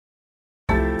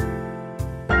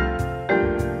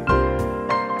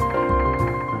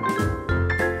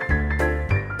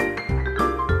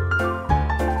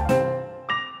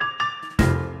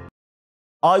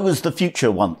I was the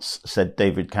future once, said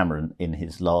David Cameron in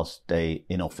his last day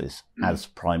in office as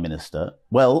Prime Minister.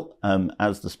 Well,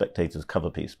 as the Spectator's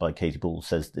cover piece by Katie Ball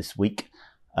says this week,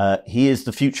 he is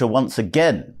the future once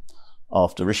again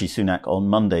after Rishi Sunak on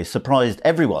Monday surprised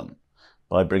everyone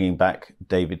by bringing back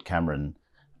David Cameron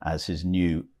as his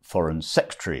new Foreign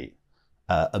Secretary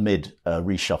amid a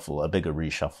reshuffle, a bigger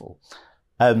reshuffle.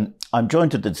 I'm joined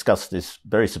to discuss this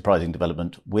very surprising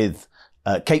development with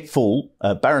Kate Fall,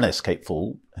 Baroness Kate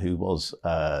Fall, who was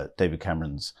David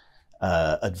Cameron's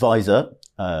advisor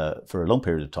for a long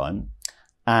period of time,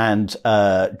 and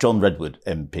John Redwood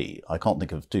MP. I can't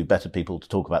think of two better people to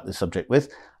talk about this subject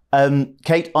with.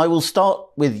 Kate, I will start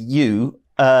with you.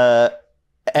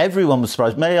 Everyone was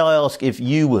surprised. May I ask if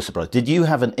you were surprised? Did you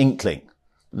have an inkling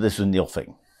that this was in the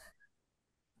offing?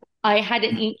 I had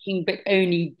an inkling, but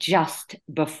only just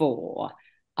before.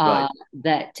 Right.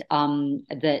 That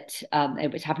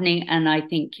it was happening, and I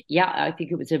think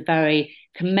it was a very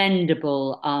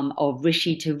commendable of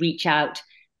Rishi to reach out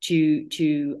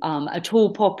to a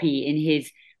tall poppy in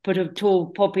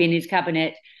his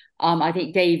cabinet. I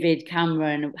think David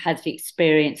Cameron has the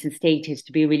experience and status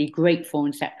to be a really great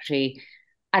foreign secretary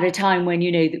at a time when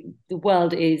the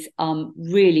world is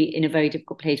really in a very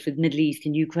difficult place with Middle East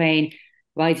and Ukraine,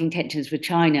 rising tensions with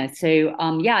China. So,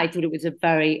 I thought it was a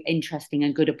very interesting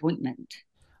and good appointment.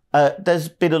 There's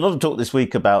been a lot of talk this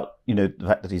week about, the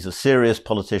fact that he's a serious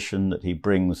politician, that he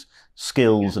brings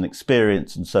skills and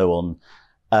experience and so on.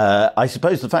 I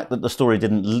suppose the fact that the story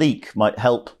didn't leak might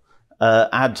help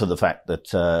add to the fact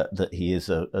that he is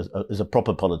a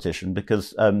proper politician,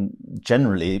 because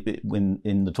generally,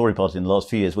 in the Tory party in the last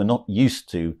few years, we're not used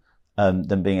to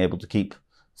them being able to keep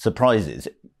surprises.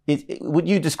 Would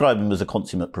you describe him as a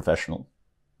consummate professional?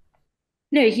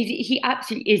 No, he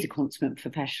absolutely is a consummate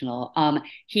professional.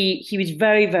 He was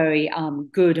very, very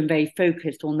good and very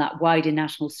focused on that wider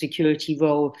national security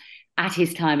role at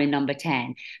his time in Number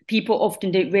 10. People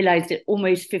often don't realise that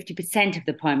almost 50% of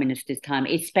the Prime Minister's time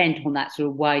is spent on that sort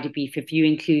of wider beef, if you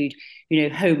include,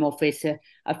 Home Office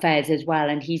affairs as well.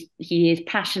 And he is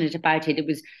passionate about it. It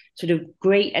was sort of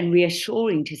great and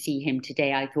reassuring to see him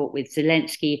today, I thought, with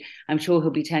Zelensky. I'm sure he'll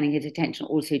be turning his attention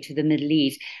also to the Middle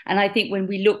East. And I think when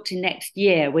we look to next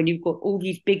year, when you've got all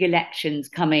these big elections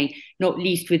coming, not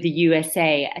least with the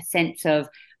USA, a sense of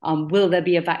will there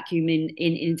be a vacuum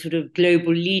in sort of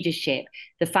global leadership?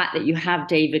 The fact that you have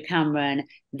David Cameron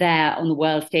there on the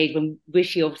world stage, when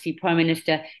Rishi, obviously Prime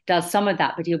Minister, does some of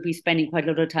that, but he'll be spending quite a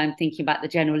lot of time thinking about the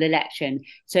general election.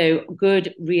 So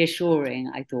good, reassuring,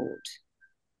 I thought.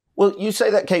 Well, you say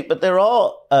that, Kate, but there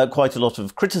are quite a lot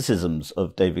of criticisms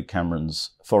of David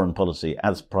Cameron's foreign policy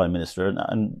as Prime Minister,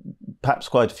 and perhaps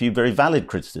quite a few very valid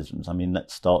criticisms. I mean,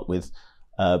 let's start with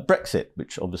Brexit,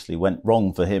 which obviously went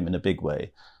wrong for him in a big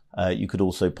way. You could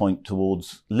also point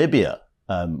towards Libya,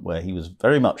 where he was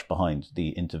very much behind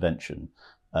the intervention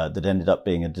that ended up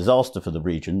being a disaster for the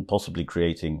region, possibly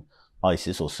creating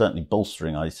ISIS, or certainly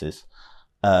bolstering ISIS.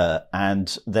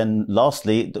 And then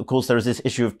lastly, of course, there is this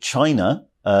issue of China,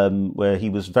 where he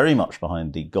was very much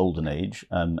behind the golden age,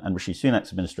 and Rishi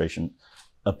Sunak's administration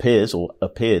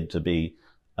appeared to be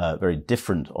very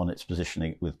different on its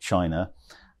positioning with China.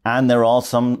 And there are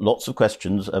lots of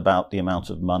questions about the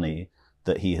amount of money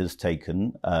that he has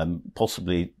taken,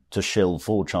 possibly to shill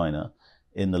for China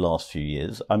in the last few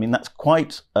years. I mean, that's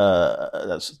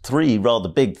that's three rather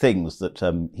big things that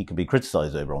he can be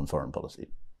criticised over on foreign policy.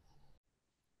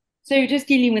 So just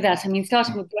dealing with that, I mean,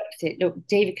 starting with Brexit, look,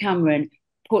 David Cameron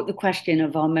put the question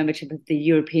of our membership of the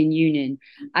European Union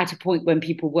at a point when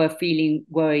people were feeling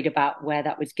worried about where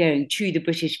that was going to the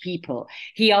British people.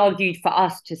 He argued for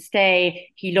us to stay.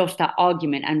 He lost that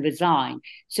argument and resigned.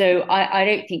 So I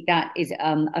don't think that is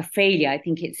a failure. I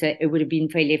think it would have been a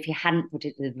failure if he hadn't put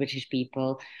it to the British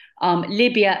people.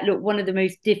 Libya, look, one of the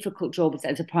most difficult jobs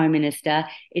as a Prime Minister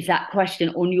is that question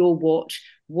on your watch.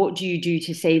 What do you do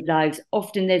to save lives?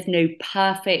 Often there's no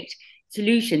perfect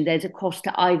solution. There's a cost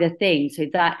to either thing. So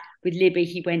that with Libya,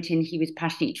 he went in, he was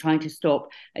passionately trying to stop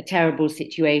a terrible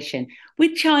situation.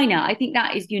 With China, I think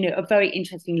that is, a very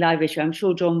interesting live issue. I'm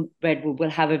sure John Redwood will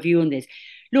have a view on this.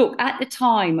 Look, at the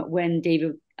time when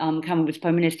David Cameron was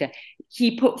Prime Minister,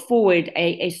 he put forward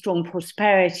a strong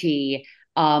prosperity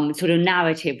sort of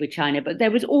narrative with China, but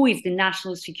there was always the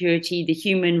national security, the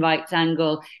human rights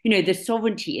angle, the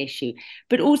sovereignty issue.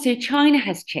 But also China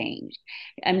has changed.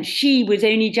 Xi was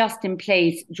only just in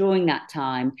place during that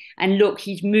time. And look,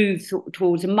 he's moved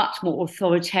towards a much more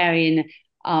authoritarian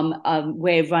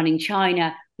way of running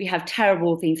China. We have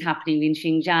terrible things happening in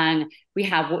Xinjiang. We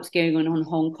have what's going on in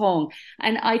Hong Kong.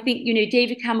 And I think,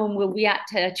 David Cameron will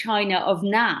react to China of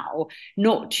now,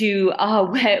 not to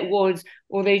where it was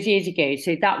all those years ago.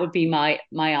 So that would be my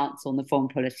answer on the foreign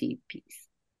policy piece.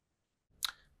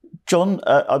 Jon,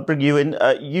 I'll bring you in.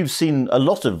 You've seen a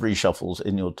lot of reshuffles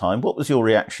in your time. What was your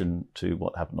reaction to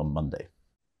what happened on Monday?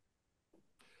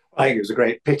 I think it was a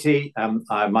great pity.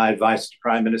 My advice to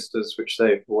prime ministers, which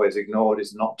they've always ignored,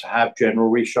 is not to have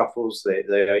general reshuffles.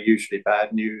 They are usually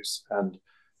bad news, and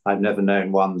I've never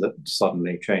known one that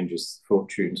suddenly changes the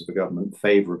fortunes of the government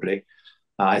favourably.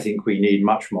 I think we need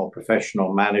much more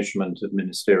professional management of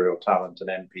ministerial talent and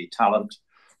MP talent.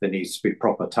 There needs to be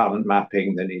proper talent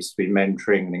mapping. There needs to be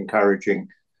mentoring and encouraging.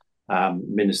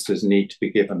 Ministers need to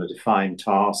be given a defined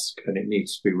task, and it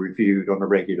needs to be reviewed on a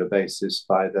regular basis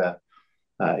by their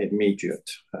immediate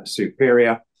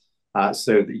superior,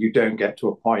 so that you don't get to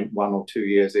a point 1 or 2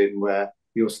 years in where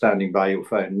you're standing by your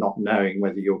phone not knowing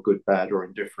whether you're good, bad or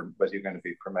indifferent, whether you're going to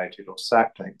be promoted or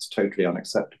sacked. I think it's totally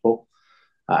unacceptable.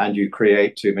 And you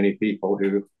create too many people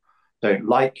who don't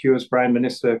like you as Prime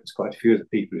Minister, because quite a few of the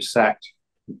people who sacked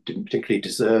didn't particularly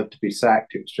deserve to be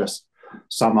sacked. It was just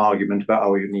some argument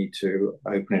about, you need to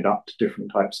open it up to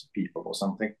different types of people or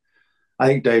something. I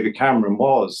think David Cameron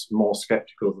was more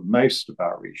sceptical than most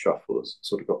about reshuffles,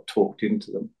 sort of got talked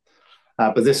into them.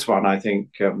 But this one, I think,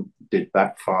 did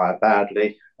backfire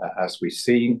badly, as we've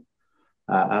seen.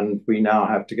 And we now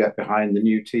have to get behind the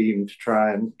new team to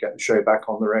try and get the show back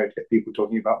on the road, get people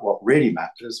talking about what really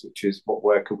matters, which is what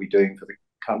work are we doing for the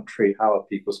country? How are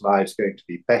people's lives going to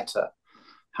be better?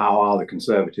 How are the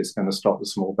Conservatives going to stop the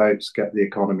small boats, get the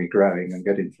economy growing and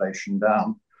get inflation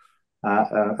down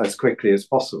as quickly as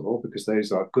possible? Because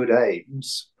those are good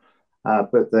aims,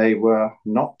 but they were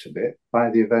knocked a bit by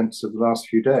the events of the last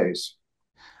few days.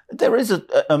 There is,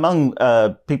 among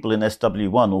people in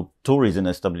SW1 or Tories in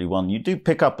SW1, you do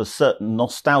pick up a certain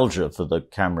nostalgia for the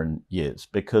Cameron years,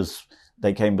 because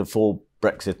they came before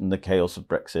Brexit and the chaos of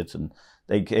Brexit, and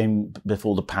they came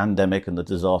before the pandemic and the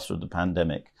disaster of the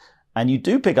pandemic. And you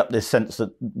do pick up this sense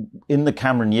that in the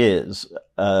Cameron years,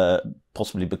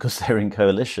 possibly because they're in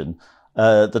coalition,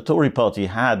 the Tory party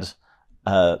had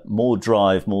more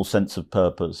drive, more sense of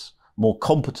purpose, more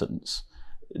competence.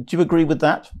 Do you agree with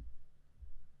that?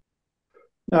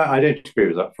 No, I don't agree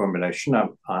with that formulation.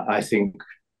 I think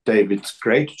David's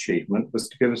great achievement was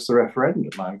to give us the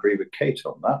referendum. I agree with Kate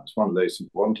on that. As one of those who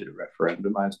wanted a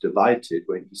referendum, I was delighted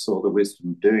when he saw the wisdom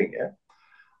of doing it.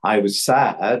 I was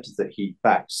sad that he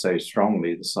backed so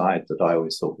strongly the side that I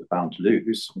always thought was bound to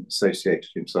lose, and associated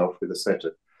himself with a set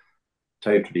of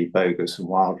totally bogus and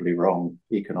wildly wrong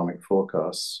economic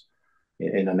forecasts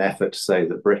in an effort to say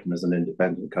that Britain as an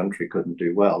independent country couldn't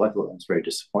do well. I thought that was very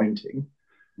disappointing.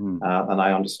 And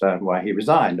I understand why he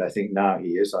resigned. I think now he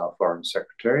is our Foreign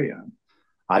Secretary.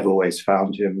 I've always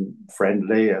found him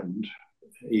friendly and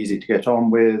easy to get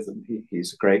on with, and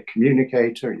he's a great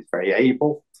communicator. He's very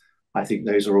able. I think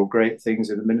those are all great things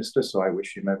in a minister, so I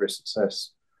wish him every success.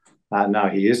 Now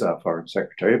he is our Foreign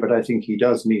Secretary, but I think he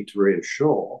does need to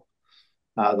reassure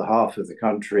the half of the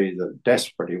country that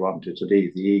desperately wanted to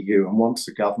leave the EU and wants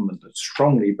a government that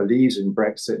strongly believes in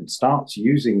Brexit and starts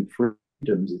using freedoms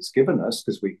it's given us,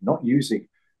 because we're not using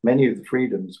many of the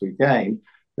freedoms we gain.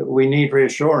 But we need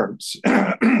reassurance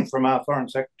from our Foreign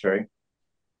Secretary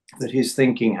that his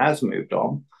thinking has moved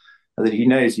on, that he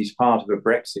knows he's part of a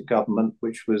Brexit government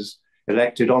which was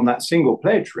elected on that single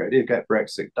pledge, really, to get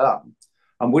Brexit done.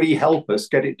 And would he help us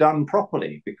get it done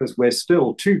properly? Because we're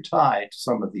still too tied to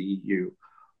some of the EU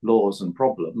laws and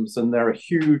problems, and there are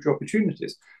huge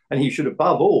opportunities. And he should,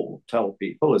 above all, tell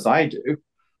people, as I do,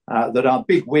 that our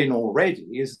big win already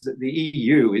is that the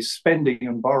EU is spending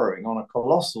and borrowing on a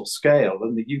colossal scale,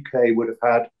 and the UK would have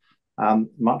had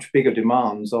much bigger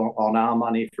demands on our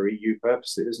money for EU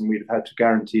purposes, and we'd have had to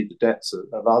guarantee the debts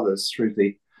of others through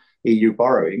the EU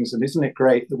borrowings. And isn't it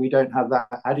great that we don't have that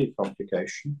added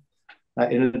complication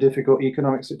in a difficult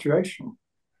economic situation?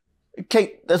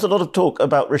 Kate, there's a lot of talk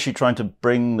about Rishi trying to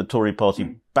bring the Tory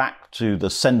party back to the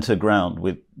centre ground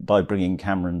by bringing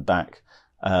Cameron back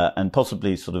and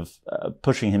possibly sort of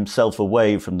pushing himself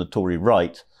away from the Tory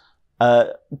right.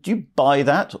 Do you buy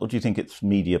that, or do you think it's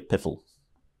media piffle?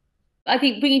 I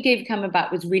think bringing David Cameron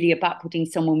back was really about putting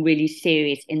someone really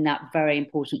serious in that very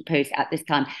important post at this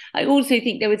time. I also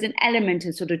think there was an element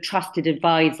of sort of trusted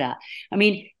advisor. I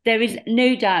mean, there is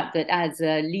no doubt that as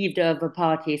a leader of a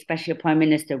party, especially a prime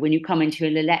minister, when you come into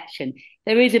an election,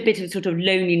 there is a bit of sort of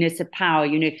loneliness of power.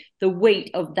 You know, the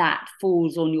weight of that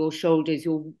falls on your shoulders.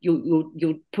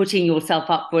 You're putting yourself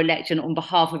up for election on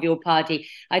behalf of your party.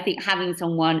 I think having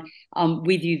someone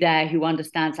with you there who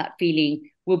understands that feeling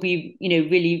will be, you know,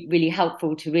 really, really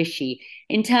helpful to Rishi.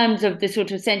 In terms of the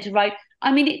sort of centre right,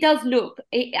 I mean, it does look,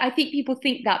 I think people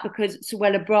think that because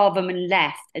Suella Braverman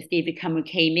left as David Cameron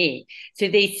came in. So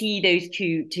they see those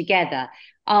two together.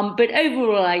 But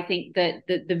overall, I think that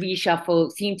the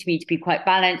reshuffle seemed to me to be quite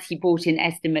balanced. He brought in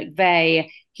Esther McVey.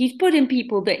 He's put in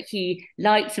people that he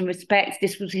likes and respects.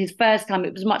 This was his first time.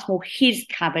 It was much more his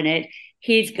cabinet,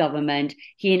 his government.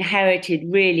 He inherited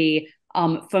really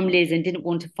from Liz and didn't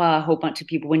want to fire a whole bunch of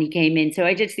people when he came in. So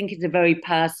I just think it's a very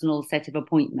personal set of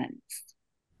appointments.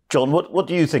 John, what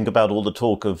do you think about all the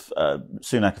talk of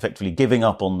Sunak effectively giving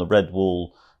up on the red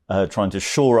wall, trying to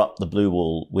shore up the blue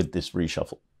wall with this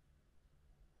reshuffle?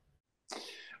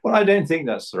 Well, I don't think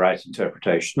that's the right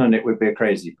interpretation, and it would be a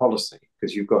crazy policy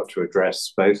because you've got to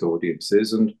address both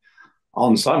audiences, and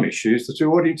on some issues, the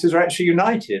two audiences are actually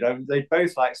united. I mean, they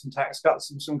both like some tax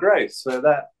cuts and some growth. So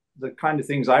that the kind of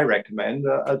things I recommend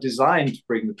are designed to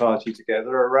bring the party together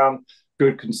around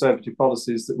good Conservative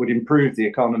policies that would improve the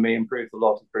economy, improve the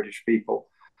lot of British people,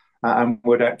 and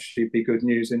would actually be good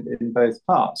news in both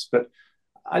parts. But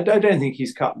I don't think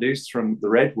he's cut loose from the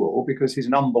red wall because his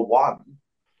number one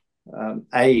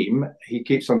aim, he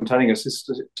keeps on telling us, is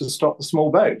to stop the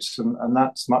small boats. And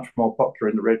that's much more popular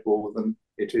in the red wall than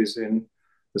it is in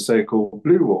the so-called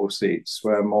blue wall seats,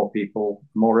 where more people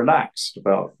are more relaxed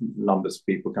about numbers of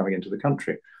people coming into the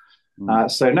country.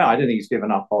 So no, I don't think he's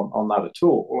given up on that at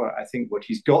all. I think what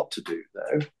he's got to do,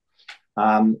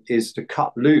 though, is to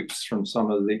cut loose from some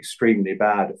of the extremely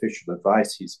bad official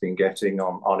advice he's been getting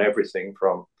on everything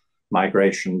from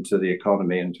migration to the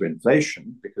economy and to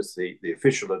inflation, because the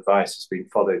official advice has been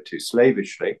followed too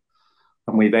slavishly.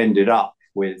 And we've ended up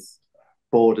with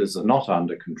borders are not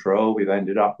under control. We've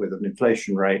ended up with an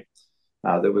inflation rate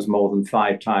that was more than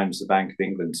 5 times the Bank of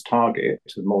England's target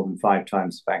and more than 5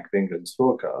 times the Bank of England's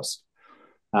forecast.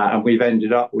 And we've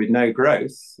ended up with no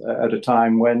growth at a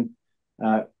time when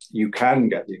you can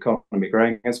get the economy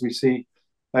growing, as we see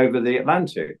over the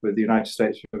Atlantic, with the United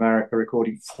States of America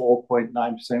recording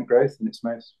 4.9% growth in its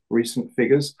most recent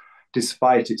figures,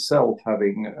 despite itself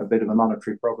having a bit of a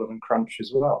monetary problem and crunch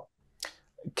as well.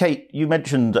 Kate, you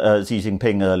mentioned Xi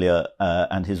Jinping earlier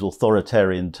and his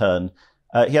authoritarian turn.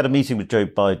 He had a meeting with Joe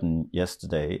Biden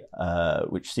yesterday,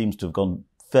 which seems to have gone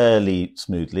fairly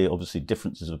smoothly. Obviously,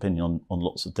 differences of opinion on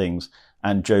lots of things.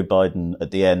 And Joe Biden,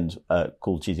 at the end,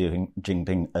 called Xi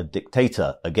Jinping a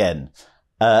dictator again.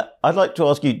 I'd like to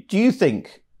ask you, do you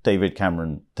think David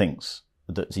Cameron thinks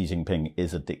that Xi Jinping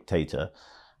is a dictator?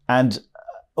 And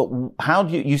how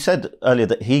do you said earlier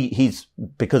that he's,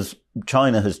 because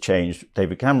China has changed,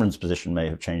 David Cameron's position may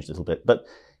have changed a little bit, but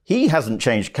he hasn't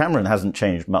changed, Cameron hasn't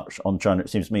changed much on China, it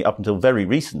seems to me, up until very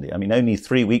recently. I mean, only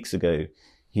 3 weeks ago,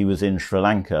 he was in Sri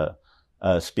Lanka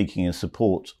speaking in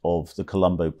support of the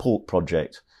Colombo Port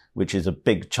project, which is a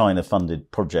big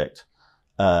China-funded project.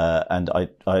 And I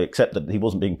accept that he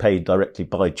wasn't being paid directly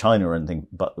by China or anything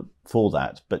but for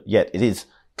that, but yet it is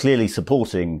clearly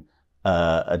supporting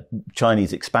a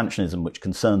Chinese expansionism which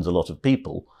concerns a lot of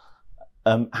people.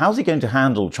 How's he going to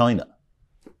handle China?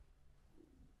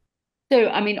 So,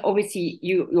 I mean, obviously,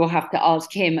 you'll have to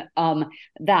ask him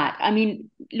that. I mean,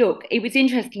 look, it was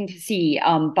interesting to see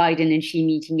Biden and Xi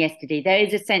meeting yesterday. There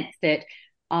is a sense that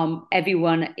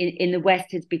everyone in the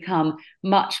West has become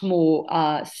much more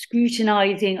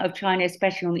scrutinizing of China,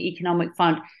 especially on the economic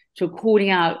front, so calling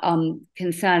out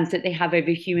concerns that they have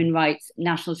over human rights,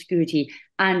 national security,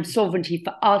 and sovereignty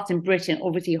for us in Britain.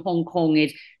 Obviously, Hong Kong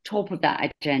is top of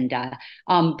that agenda,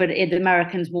 but the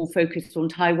Americans more focused on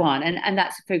Taiwan, and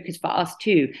that's a focus for us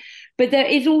too. But there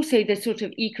is also the sort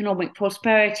of economic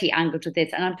prosperity angle to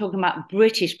this, and I'm talking about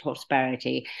British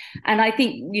prosperity. And I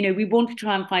think, you know, we want to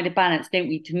try and find a balance, don't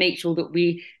we, to make sure that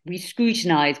we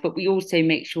scrutinise, but we also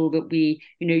make sure that we,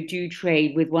 you know, do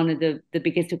trade with one of the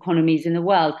biggest economies in the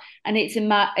world. And it's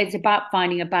about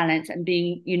finding a balance and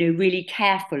being, you know, really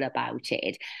careful about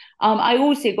it. I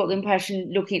also got the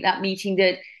impression, looking at that meeting,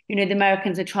 that, you know, the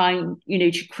Americans are trying, you know,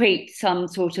 to create some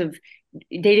sort of,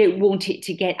 they don't want it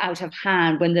to get out of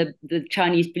hand. When the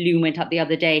Chinese balloon went up the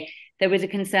other day, there was a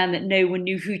concern that no one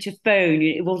knew who to phone.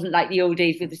 It wasn't like the old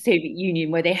days with the Soviet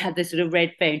Union where they had the sort of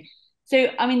red phone. So,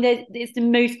 I mean, it's the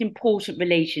most important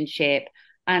relationship,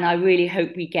 and I really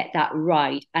hope we get that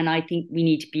right. And I think we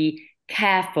need to be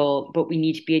careful, but we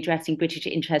need to be addressing British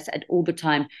interests at all the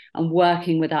time and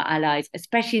working with our allies,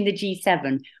 especially in the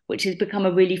G7, which has become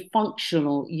a really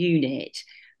functional unit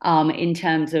in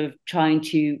terms of trying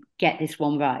to get this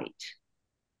one right.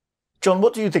 Jon,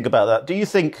 what do you think about that? Do you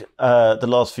think the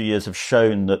last few years have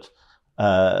shown that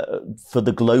for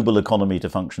the global economy to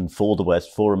function for the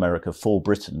West, for America, for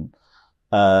Britain,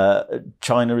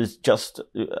 China is just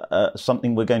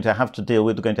something we're going to have to deal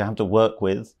with, we're going to have to work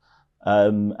with,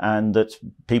 and that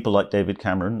people like David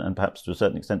Cameron and perhaps to a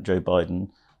certain extent Joe Biden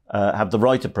have the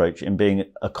right approach in being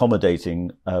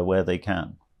accommodating where they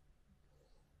can?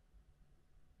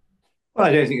 Well,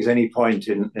 I don't think there's any point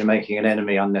in making an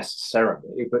enemy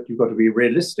unnecessarily, but you've got to be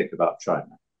realistic about China.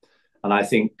 And I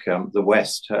think the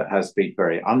West has been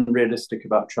very unrealistic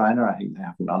about China. I think they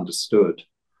haven't understood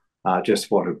just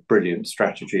what a brilliant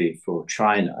strategy for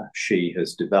China Xi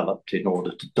has developed in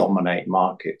order to dominate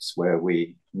markets where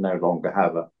we no longer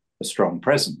have a strong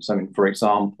presence. I mean, for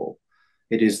example,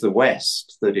 it is the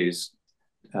West that is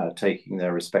taking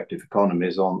their respective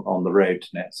economies on the road to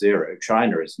net zero.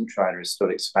 China isn't. China is still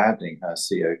expanding her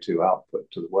CO2 output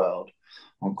to the world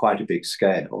on quite a big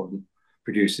scale and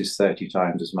produces 30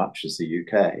 times as much as the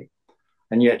UK.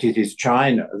 And yet it is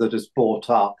China that has bought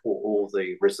up all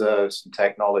the reserves and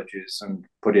technologies and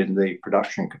put in the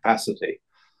production capacity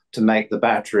to make the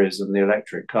batteries and the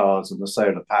electric cars and the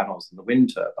solar panels and the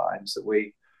wind turbines that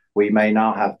we may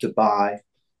now have to buy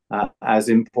as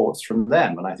imports from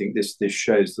them. And I think this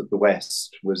shows that the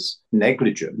West was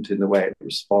negligent in the way it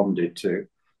responded to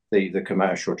the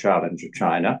commercial challenge of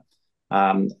China.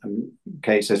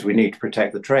 Kate says we need to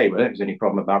protect the trade. Well, I don't think there's any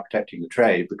problem about protecting the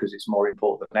trade because it's more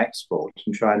important than export.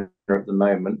 And China at the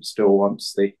moment still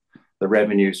wants the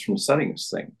revenues from selling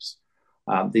us things.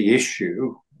 The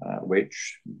issue,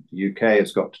 which the UK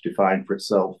has got to define for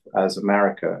itself as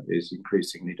America is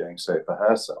increasingly doing so for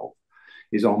herself,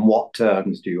 is on what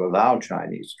terms do you allow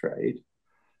Chinese trade?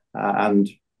 And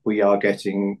we are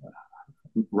getting,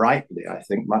 rightly, I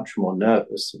think, much more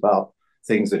nervous about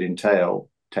things that entail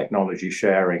technology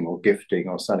sharing or gifting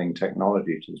or selling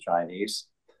technology to the Chinese,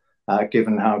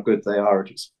 given how good they are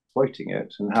at exploiting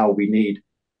it and how we need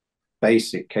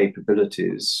basic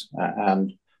capabilities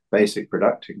and basic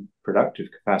productive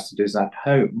capacities at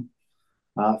home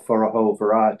for a whole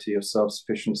variety of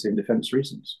self-sufficiency and defence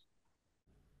reasons.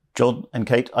 Jon and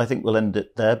Kate, I think we'll end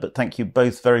it there, but thank you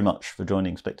both very much for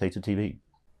joining Spectator TV.